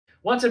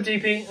What's up,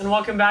 DP, and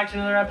welcome back to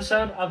another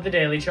episode of The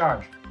Daily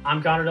Charge.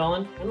 I'm Connor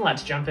Dolan, and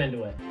let's jump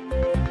into it.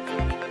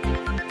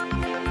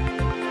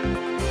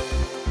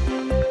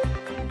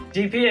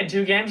 DP had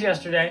two games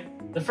yesterday.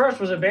 The first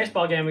was a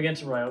baseball game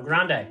against Arroyo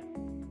Grande.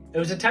 It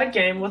was a tight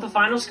game with a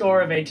final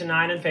score of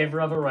 8-9 in favor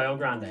of Arroyo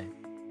Grande.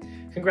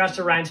 Congrats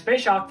to Ryan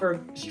Spacek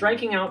for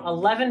striking out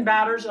 11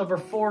 batters over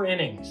 4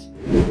 innings.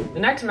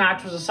 The next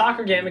match was a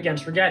soccer game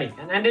against Rigetti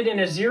and ended in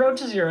a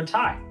 0-0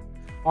 tie.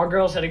 Our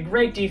girls had a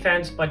great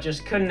defense, but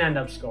just couldn't end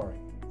up scoring.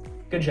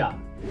 Good job.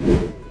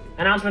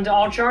 Announcement to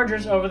all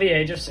Chargers over the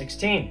age of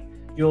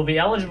 16. You will be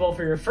eligible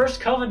for your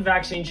first COVID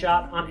vaccine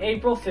shot on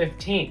April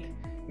 15th.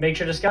 Make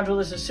sure to schedule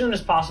this as soon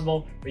as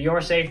possible for your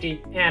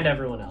safety and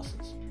everyone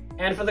else's.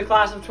 And for the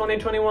class of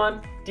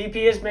 2021, DP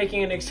is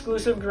making an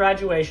exclusive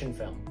graduation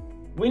film.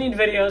 We need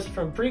videos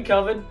from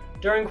pre-COVID,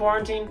 during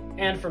quarantine,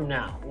 and from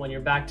now, when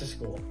you're back to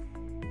school.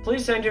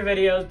 Please send your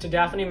videos to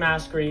Daphne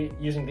Maskery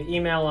using the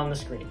email on the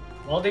screen.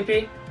 Well,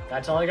 DP,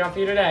 that's all I got for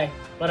you today.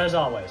 But as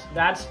always,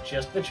 that's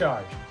just the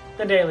charge.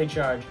 The Daily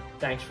Charge.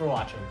 Thanks for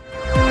watching.